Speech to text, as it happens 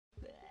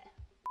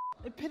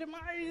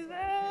Epitomize.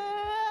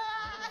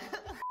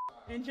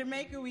 In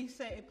Jamaica, we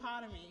say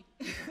epitome.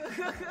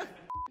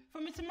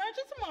 From its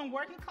emergence among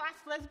working-class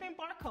lesbian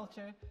bar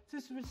culture to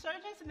its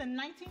resurgence in the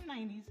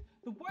 1990s,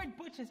 the word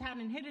butch has had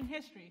a hidden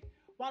history.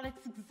 While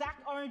its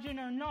exact origin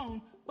are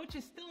unknown, butch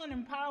is still an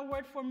empowered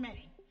word for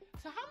many.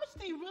 So how much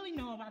do you really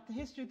know about the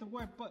history of the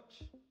word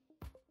butch?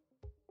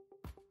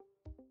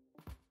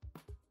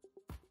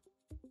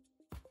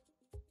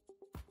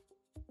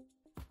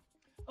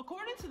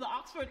 According to the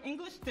Oxford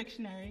English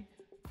Dictionary,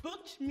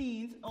 butch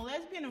means a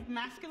lesbian of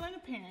masculine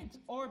appearance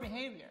or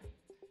behavior.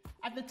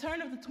 At the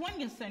turn of the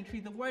 20th century,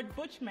 the word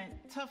butch meant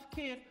tough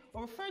kid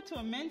or referred to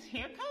a men's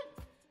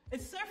haircut.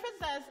 It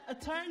surfaced as a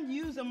term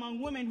used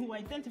among women who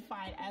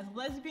identified as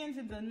lesbians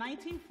in the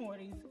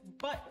 1940s,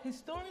 but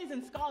historians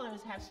and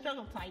scholars have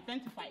struggled to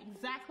identify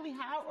exactly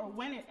how or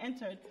when it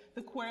entered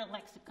the queer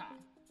lexicon.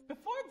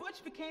 Before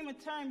butch became a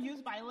term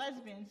used by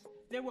lesbians,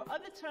 there were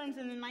other terms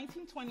in the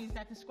 1920s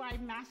that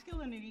described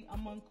masculinity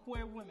among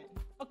queer women.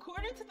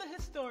 According to the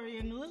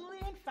historian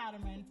Lillian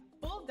Fadiman,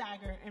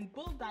 bulldagger and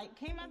bulldyke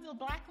came out of the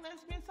black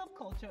lesbian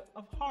subculture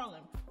of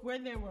Harlem, where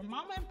there were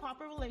mama and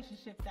papa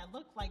relationships that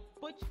looked like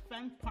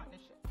butch-femme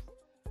partnerships.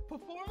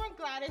 Performer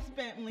Gladys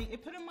Bentley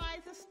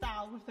epitomized the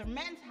style with her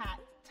men's hat,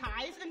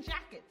 ties, and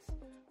jackets.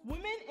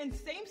 Women in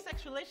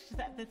same-sex relationships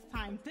at this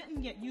time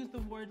didn't yet use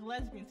the word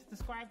lesbian to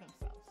describe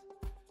themselves.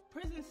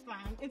 Prison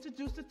slang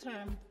introduced the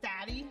term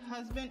daddy,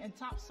 husband, and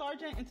top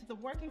sergeant into the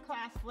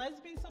working-class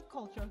lesbian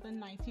subculture of the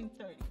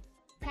 1930s.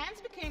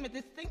 Pants became a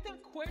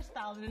distinctive queer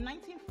style in the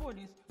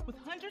 1940s, with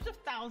hundreds of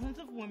thousands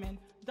of women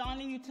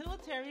donning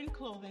utilitarian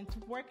clothing to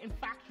work in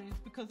factories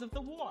because of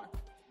the war.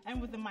 And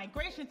with the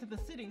migration to the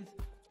cities,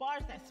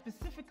 bars that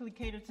specifically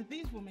cater to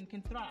these women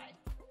can thrive.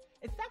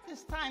 It's at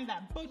this time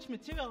that butch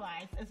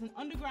materialized as an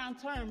underground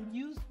term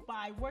used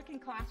by working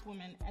class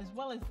women as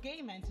well as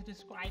gay men to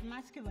describe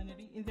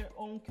masculinity in their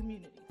own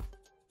communities.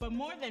 But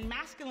more than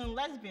masculine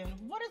lesbian,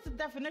 what is the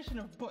definition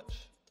of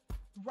butch?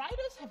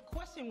 Writers have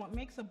questioned what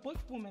makes a butch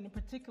woman in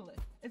particular.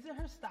 Is it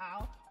her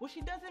style, what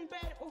she does in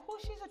bed, or who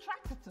she's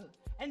attracted to?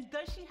 And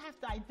does she have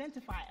to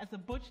identify as a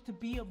butch to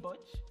be a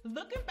butch?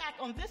 Looking back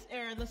on this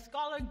era, the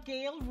scholar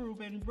Gail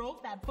Rubin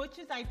wrote that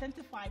butches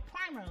identify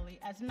primarily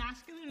as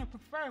masculine or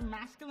prefer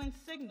masculine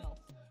signals,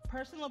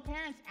 personal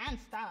appearance, and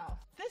style.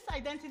 This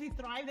identity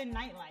thrived in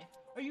nightlife.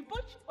 Are you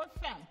butch or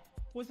femme?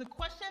 Was a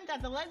question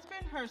that the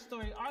Lesbian Her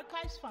Story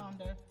Archives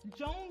founder,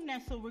 Joan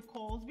Nessel,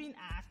 recalls being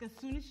asked as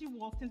soon as she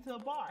walked into a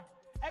bar.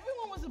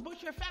 Everyone was a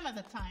butch or femme at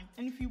the time,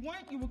 and if you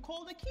weren't, you were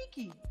called a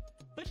kiki.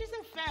 Butches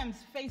and femmes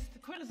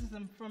faced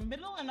criticism from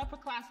middle and upper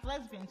class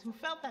lesbians who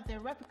felt that they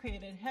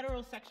replicated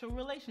heterosexual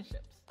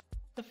relationships.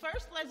 The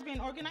first lesbian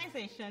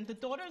organization, the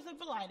Daughters of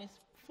Bilitis,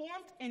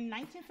 formed in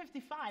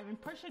 1955 and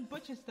pressured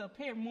butches to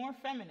appear more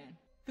feminine.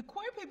 The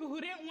queer people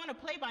who didn't want to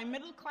play by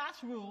middle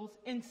class rules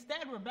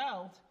instead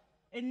rebelled.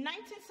 In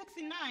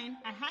 1969,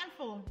 a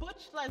handful of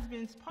butch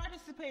lesbians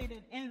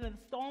participated in the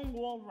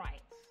Stonewall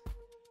riots.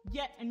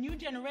 Yet a new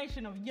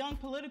generation of young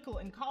political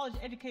and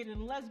college-educated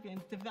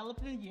lesbians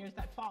developed in the years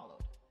that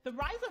followed. The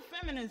rise of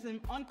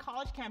feminism on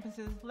college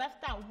campuses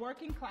left out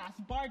working-class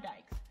bar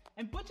dykes,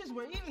 and butches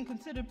were even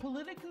considered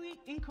politically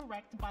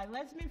incorrect by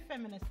lesbian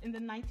feminists in the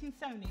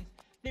 1970s.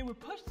 They were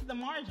pushed to the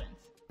margins.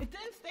 It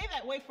didn't stay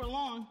that way for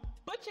long.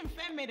 Butch and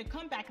femme made a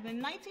comeback in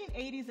the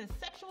 1980s as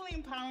sexually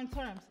empowering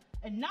terms,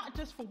 and not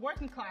just for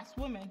working class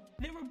women.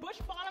 There were butch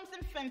bottoms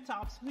and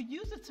femtops who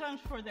used the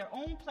terms for their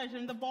own pleasure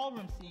in the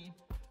ballroom scene.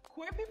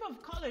 Queer people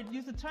of color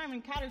used the term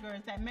in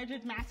categories that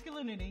measured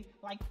masculinity,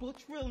 like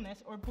butch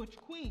realness or butch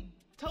queen.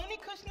 Tony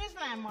Kushner's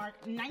landmark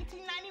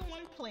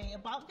 1991 play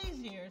about these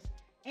years,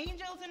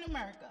 Angels in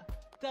America,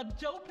 dubbed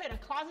Joe Pitt a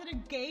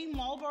closeted gay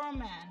Marlboro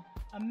man,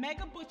 a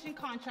mega butch in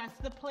contrast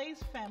to the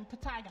play's femme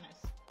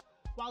protagonist.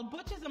 While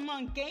butches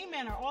among gay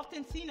men are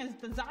often seen as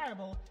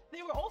desirable,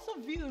 they were also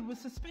viewed with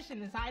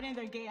suspicion as hiding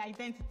their gay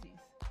identities.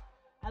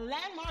 A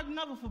landmark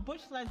novel for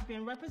butch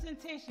lesbian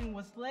representation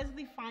was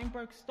Leslie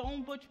Feinberg's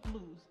Stone Butch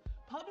Blues,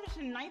 published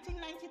in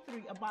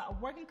 1993 about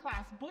a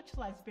working-class butch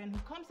lesbian who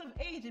comes of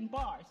age in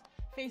bars,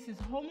 faces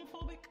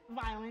homophobic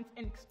violence,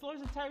 and explores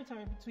the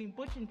territory between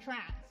butch and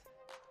trans.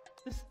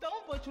 The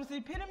Stone Butch was the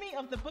epitome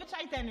of the butch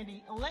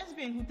identity, a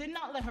lesbian who did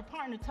not let her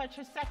partner touch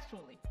her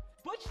sexually.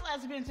 Butch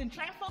lesbians and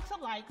trans folks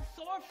alike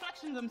saw a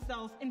reflection of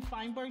themselves in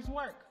Feinberg's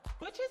work.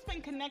 Butch has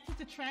been connected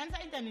to trans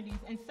identities,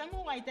 and some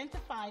who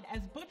identified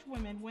as butch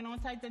women went on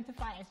to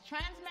identify as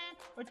trans man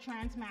or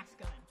trans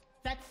masculine.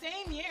 That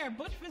same year,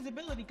 butch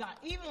visibility got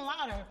even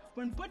louder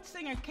when butch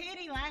singer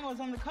Katie Lang was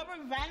on the cover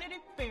of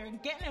Vanity Fair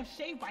getting a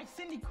shave by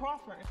Cindy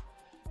Crawford.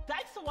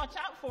 Dykes to watch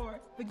out for,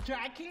 the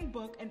Drag King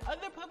book and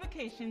other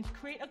publications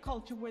create a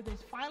culture where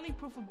there's finally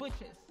proof of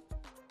butches.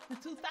 The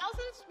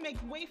 2000s make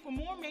way for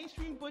more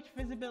mainstream butch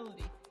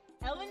visibility.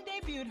 Ellen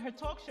debuted her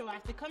talk show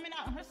after coming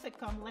out on her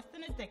sitcom less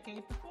than a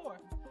decade before.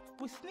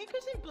 With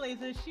sneakers and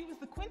blazers, she was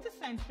the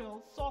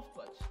quintessential soft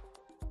butch.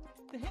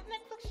 The hit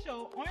Netflix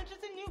show Orange is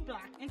the New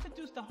Black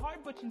introduced a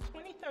hard butch in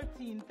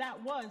 2013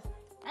 that was,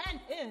 and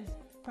is,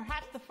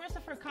 Perhaps the first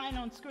of her kind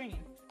on screen,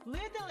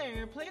 Leah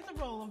Delaire plays the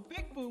role of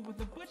Big Boob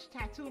with a Butch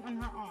tattoo on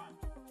her arm.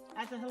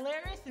 As a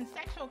hilarious and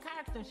sexual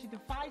character, she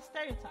defies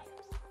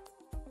stereotypes.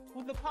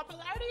 With the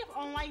popularity of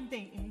online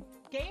dating,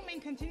 gay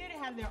men continue to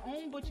have their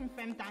own butch and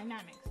femme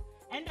dynamics,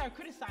 and are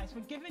criticized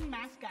for giving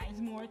masked guys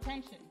more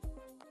attention.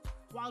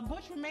 While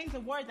butch remains a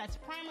word that's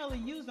primarily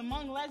used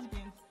among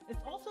lesbians, it's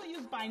also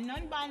used by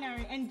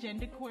non-binary and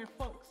genderqueer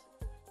folks.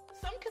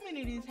 Some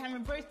communities have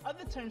embraced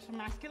other terms for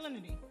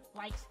masculinity,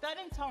 like stud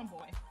and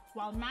tomboy,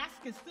 while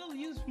mask is still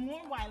used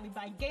more widely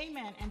by gay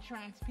men and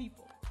trans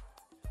people.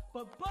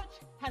 But butch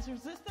has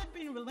resisted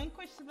being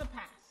relinquished to the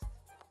past.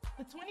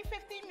 The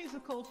 2015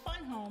 musical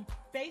Fun Home,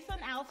 based on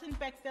Alison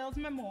Bechdel's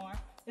memoir,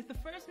 is the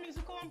first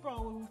musical on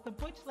Broadway with a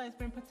butch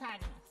lesbian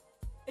protagonist.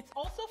 It's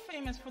also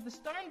famous for the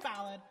stern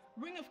ballad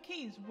Ring of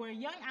Keys, where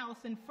young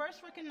Allison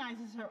first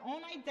recognizes her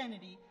own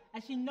identity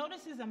as she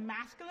notices a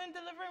masculine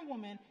delivering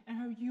woman in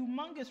her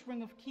humongous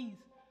ring of keys.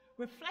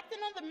 Reflecting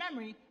on the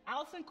memory,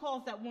 Allison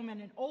calls that woman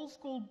an old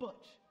school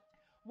butch.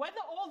 Whether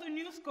old or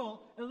new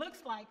school, it looks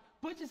like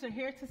butches are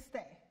here to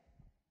stay.